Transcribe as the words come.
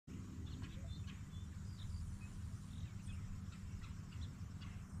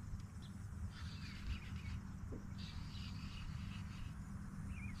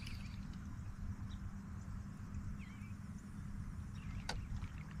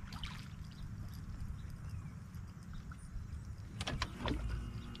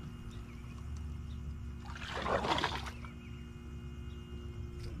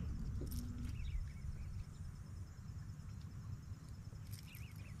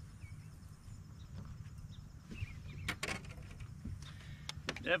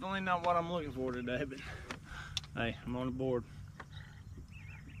Definitely not what I'm looking for today, but hey, I'm on the board.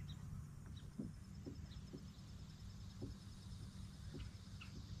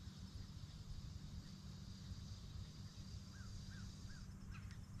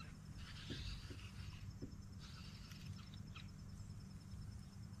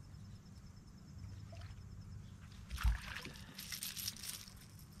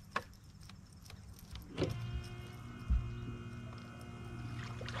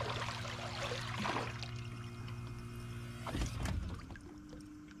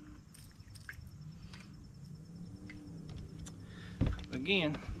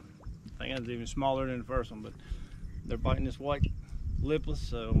 Again, I think that's even smaller than the first one, but they're biting this white lipless,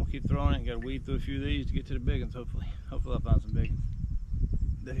 so we'll keep throwing it. Got to weed through a few of these to get to the big ones. Hopefully I'll find some big ones.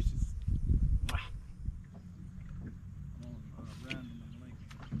 There's just Randleman Lake.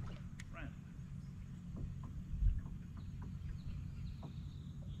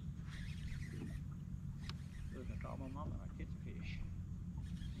 Look, I call my mama and I catch a fish.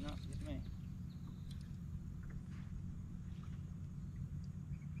 No, it's me.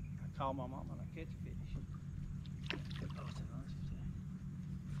 Call my mama and I catch a fish. Oh, it's a nice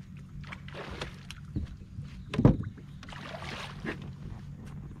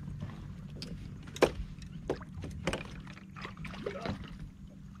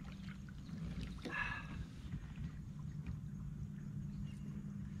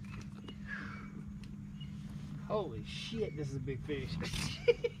Holy shit, this is a big fish.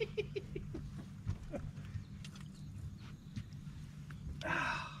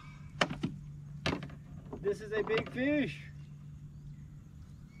 This is a big fish.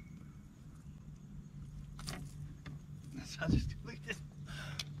 I just look at this.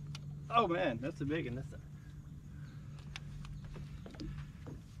 Oh man, that's a big one.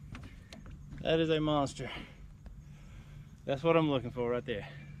 That is a monster. That's what I'm looking for right there.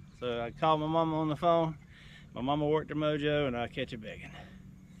 So I called my mama on the phone. My mama worked her mojo and I catch a big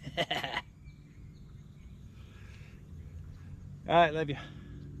one. All right, love you.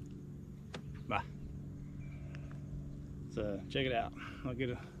 Bye. So check it out. I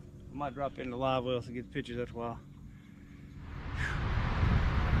might drop it in the live well to get the pictures after a while.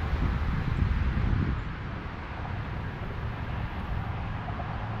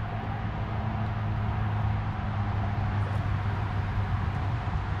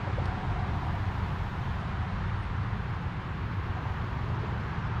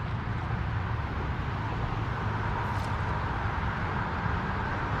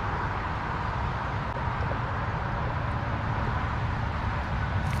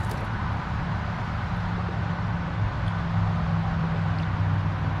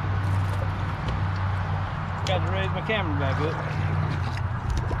 Got to raise my camera back up.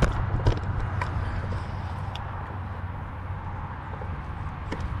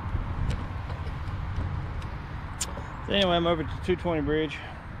 So anyway, I'm over at the 220 bridge.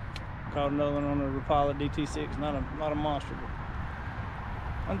 Caught another one on a Rapala DT6. Not a monster,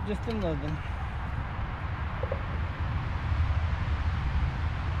 but just another one.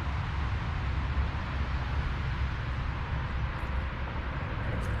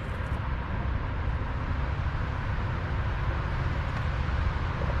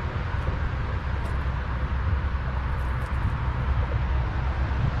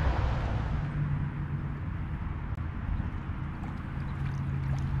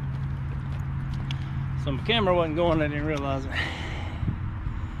 So my camera wasn't going, I didn't realize it.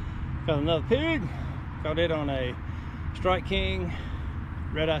 Caught another pig. Caught it on a Strike King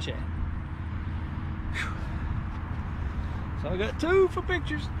red eye shad. So I got two for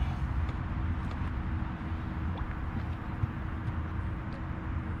pictures.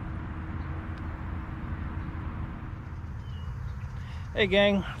 Hey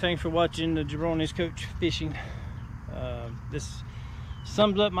gang, thanks for watching the Jabronis Coach Fishing. This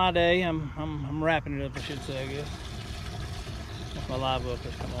sums up my day. I'm wrapping it up, I should say, I guess. That's my live well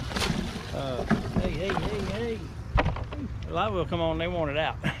fish come on. Hey. The live well come on, they want it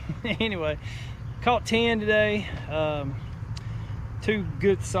out. Anyway, caught 10 today. Two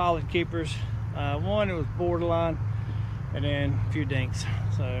good solid keepers. One, it was borderline, and then a few dinks.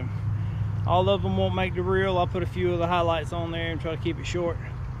 So all of them won't make the reel. I'll put a few of the highlights on there and try to keep it short.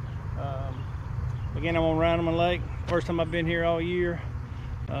 Again, I'm on Randleman Lake. First time I've been here all year.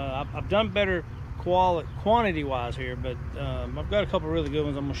 I've done better quantity wise here, but I've got a couple really good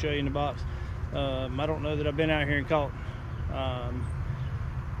ones I'm gonna show you in the box. I don't know that I've been out here and caught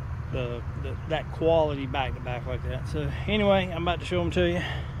that quality back to back like that. So anyway, I'm about to show them to you.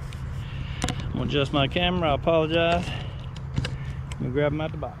 I'm gonna adjust my camera. I apologize. I'm gonna grab them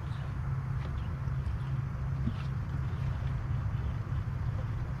out the box.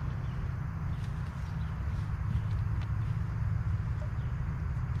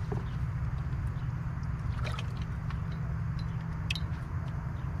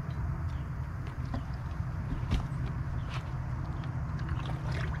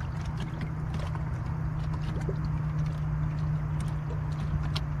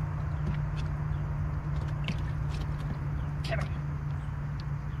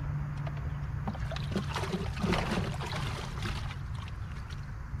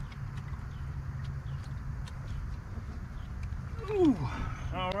 Ooh,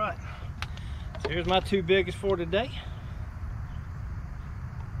 all right. So here's my two biggest for today.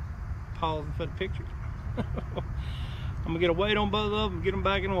 Pausing for the picture. I'm gonna get a weight on both of them, get them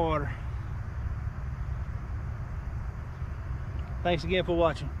back in the water. Thanks again for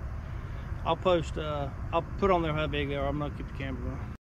watching. I'll put on there how big they are. I'm gonna keep the camera going.